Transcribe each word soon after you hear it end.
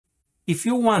if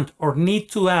you want or need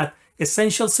to add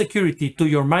essential security to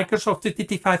your Microsoft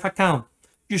 365 account,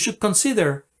 you should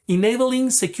consider enabling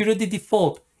security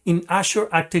default in Azure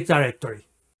Active Directory.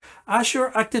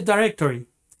 Azure Active Directory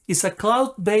is a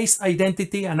cloud-based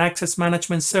identity and access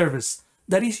management service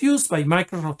that is used by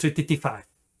Microsoft 365.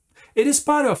 It is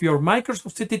part of your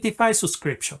Microsoft 365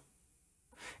 subscription.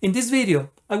 In this video,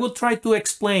 I will try to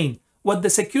explain what the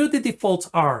security defaults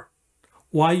are,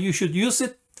 why you should use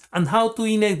it, and how to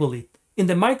enable it in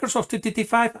the Microsoft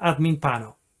 365 admin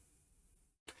panel.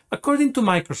 According to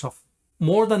Microsoft,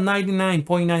 more than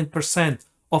 99.9%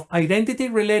 of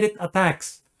identity-related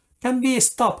attacks can be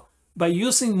stopped by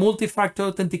using multi-factor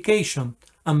authentication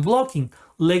and blocking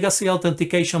legacy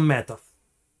authentication methods.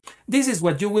 This is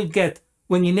what you will get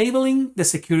when enabling the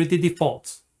security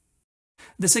defaults.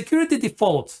 The security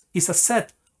defaults is a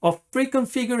set of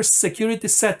pre-configured security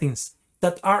settings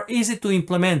that are easy to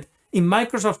implement in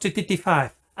Microsoft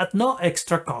 365 at no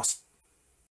extra cost.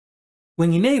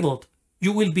 When enabled,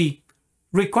 you will be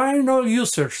requiring all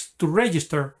users to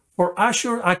register for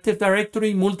Azure Active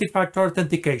Directory multi-factor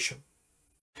authentication,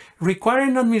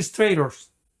 requiring administrators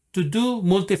to do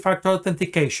multi-factor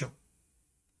authentication.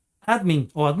 Admin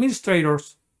or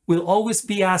administrators will always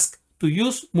be asked to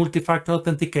use multi-factor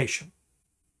authentication,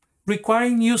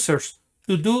 requiring users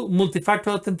to do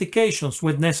multi-factor authentications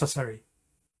when necessary.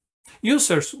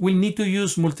 Users will need to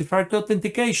use multi-factor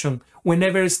authentication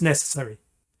whenever it's necessary.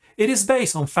 It is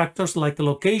based on factors like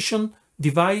location,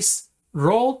 device,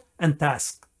 role, and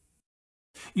task.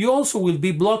 You also will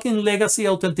be blocking legacy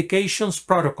authentications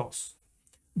protocols.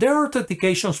 There are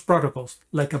authentications protocols,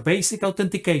 like a basic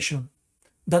authentication,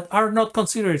 that are not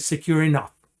considered secure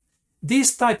enough.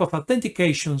 These type of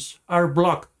authentications are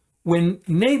blocked when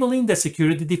enabling the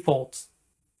security defaults.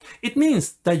 It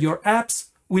means that your apps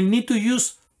will need to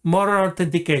use modern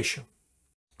authentication.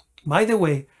 By the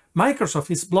way,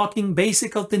 Microsoft is blocking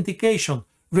basic authentication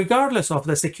regardless of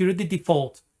the security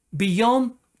default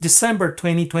beyond December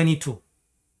 2022.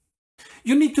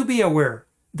 You need to be aware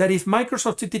that if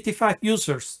Microsoft 365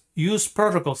 users use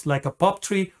protocols like a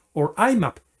POP3 or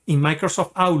IMAP in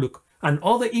Microsoft Outlook and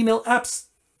other email apps,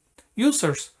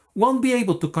 users won't be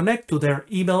able to connect to their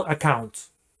email accounts.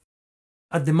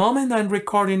 At the moment I'm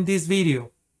recording this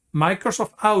video,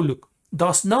 Microsoft Outlook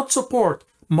does not support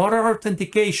modern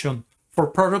authentication for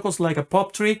protocols like a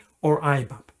POP3 or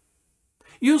IMAP.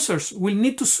 Users will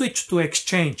need to switch to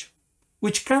Exchange,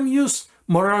 which can use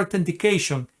modern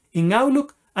authentication in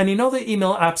Outlook and in other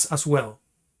email apps as well.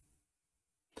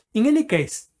 In any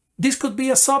case, this could be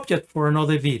a subject for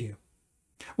another video.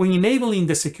 When enabling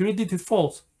the security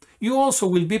defaults, you also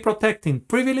will be protecting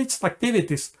privileged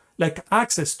activities like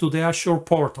access to the Azure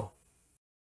portal.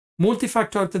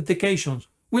 Multi-factor authentications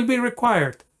will be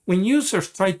required when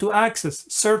users try to access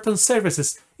certain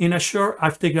services in Azure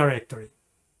Active Directory.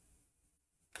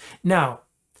 Now,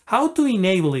 how to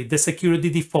enable the security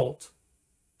default?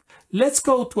 Let's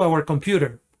go to our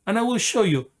computer and I will show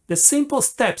you the simple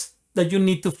steps that you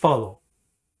need to follow.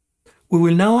 We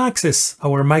will now access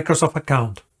our Microsoft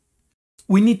account.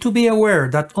 We need to be aware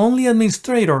that only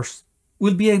administrators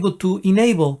will be able to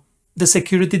enable the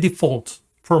security default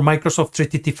for Microsoft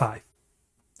 365.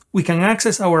 We can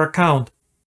access our account.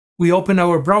 We open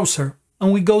our browser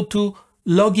and we go to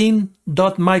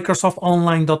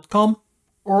login.microsoftonline.com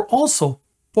or also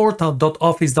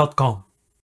portal.office.com.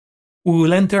 We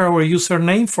will enter our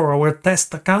username for our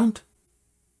test account,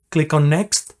 click on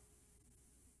Next,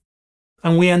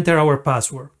 and we enter our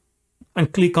password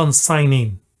and click on Sign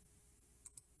In.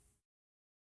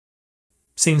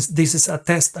 Since this is a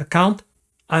test account,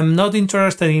 I'm not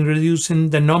interested in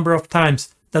reducing the number of times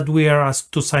that we are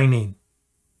asked to sign in.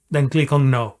 Then click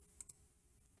on No.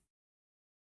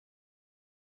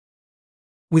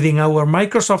 Within our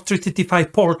Microsoft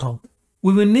 365 portal,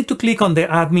 we will need to click on the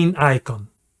admin icon,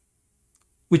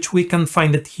 which we can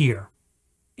find it here.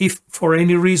 If for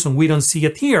any reason we don't see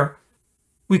it here,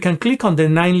 we can click on the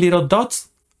 9 little dots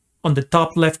on the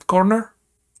top left corner,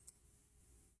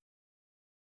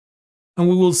 and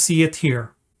we will see it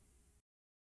here.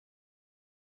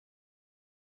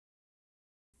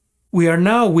 We are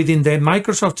now within the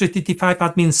Microsoft 365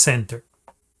 Admin Center.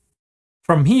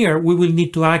 From here, we will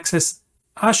need to access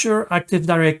Azure Active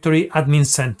Directory Admin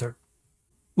Center.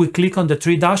 We click on the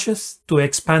three dashes to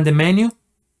expand the menu,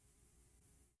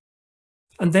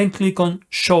 and then click on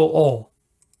Show All.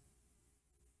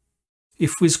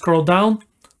 If we scroll down,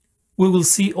 we will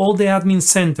see all the admin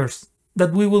centers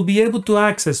that we will be able to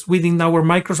access within our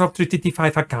Microsoft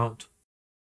 365 account.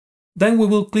 Then we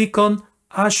will click on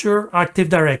Azure Active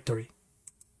Directory.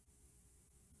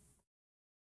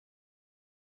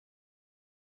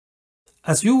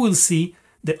 As you will see,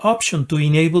 the option to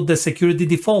enable the security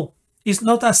default is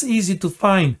not as easy to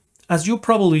find as you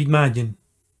probably imagine.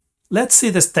 Let's see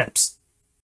the steps.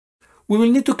 We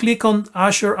will need to click on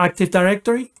Azure Active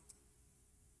Directory.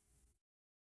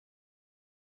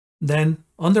 Then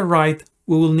on the right,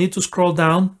 we will need to scroll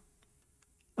down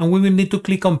and we will need to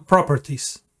click on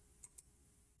Properties.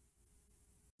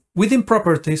 Within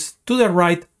Properties, to the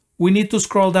right, we need to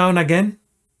scroll down again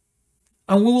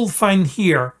and we will find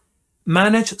here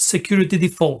Manage Security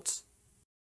Defaults.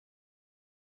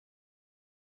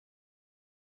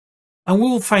 And we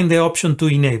will find the option to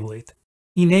enable it.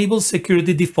 Enable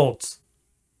Security Defaults.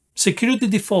 Security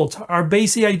defaults are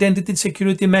basic identity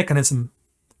security mechanisms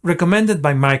recommended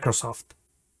by Microsoft.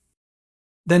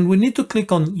 Then we need to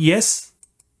click on Yes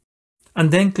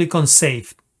and then click on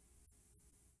Save.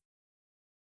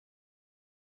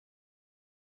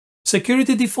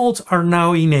 Security defaults are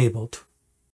now enabled.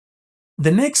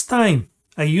 The next time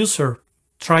a user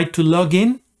tries to log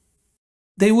in,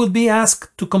 they will be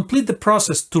asked to complete the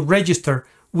process to register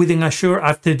within Azure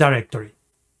Active Directory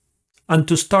and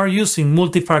to start using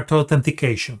multi-factor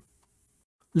authentication.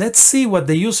 Let's see what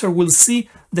the user will see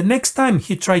the next time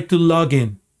he tries to log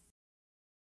in.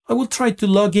 I will try to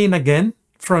log in again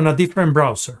from a different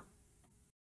browser.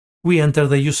 We enter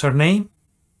the username,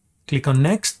 click on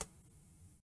Next,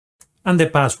 and the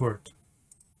password.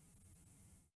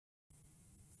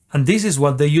 And this is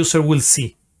what the user will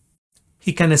see.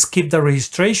 He can skip the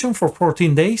registration for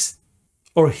 14 days,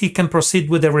 or he can proceed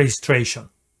with the registration.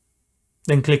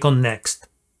 Then click on Next.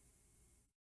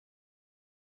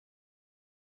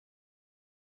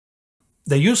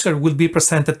 The user will be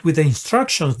presented with the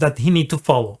instructions that he needs to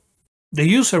follow. The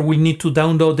user will need to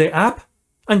download the app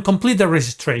and complete the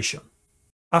registration.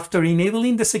 After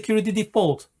enabling the security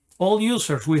default, all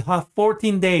users will have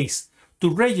 14 days to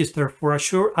register for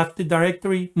Azure Active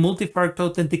Directory multi-factor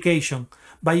authentication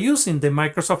by using the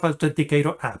Microsoft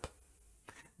Authenticator app.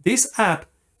 This app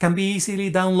can be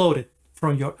easily downloaded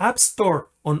from your App Store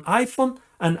on iPhone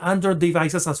and Android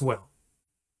devices as well.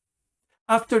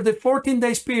 After the 14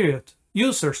 days period,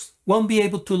 users won't be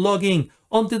able to log in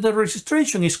until the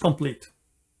registration is complete.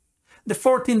 The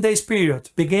 14 days period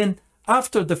begins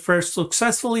after the first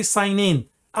successfully sign in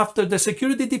after the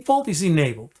security default is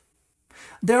enabled.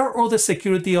 There are other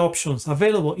security options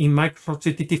available in Microsoft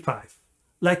 365,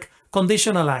 like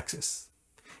conditional access.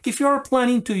 If you are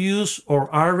planning to use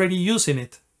or are already using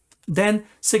it, then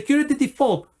security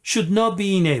default should not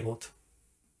be enabled.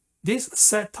 This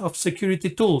set of security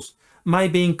tools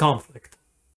might be in conflict.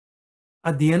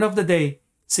 At the end of the day,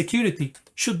 security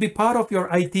should be part of your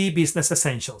IT business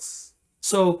essentials.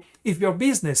 So if your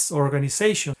business or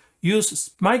organization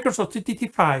uses Microsoft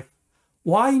 365,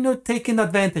 why not taking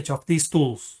advantage of these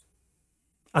tools?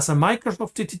 As a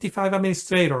Microsoft 365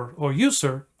 administrator or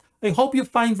user, I hope you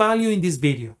find value in this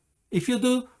video. If you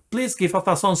do, please give us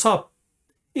a thumbs up.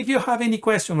 If you have any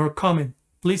question or comment,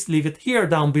 please leave it here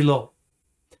down below.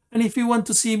 And if you want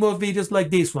to see more videos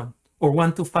like this one, or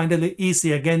want to find it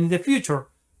easy again in the future,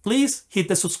 please hit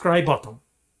the subscribe button.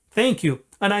 Thank you,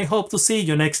 and I hope to see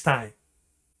you next time.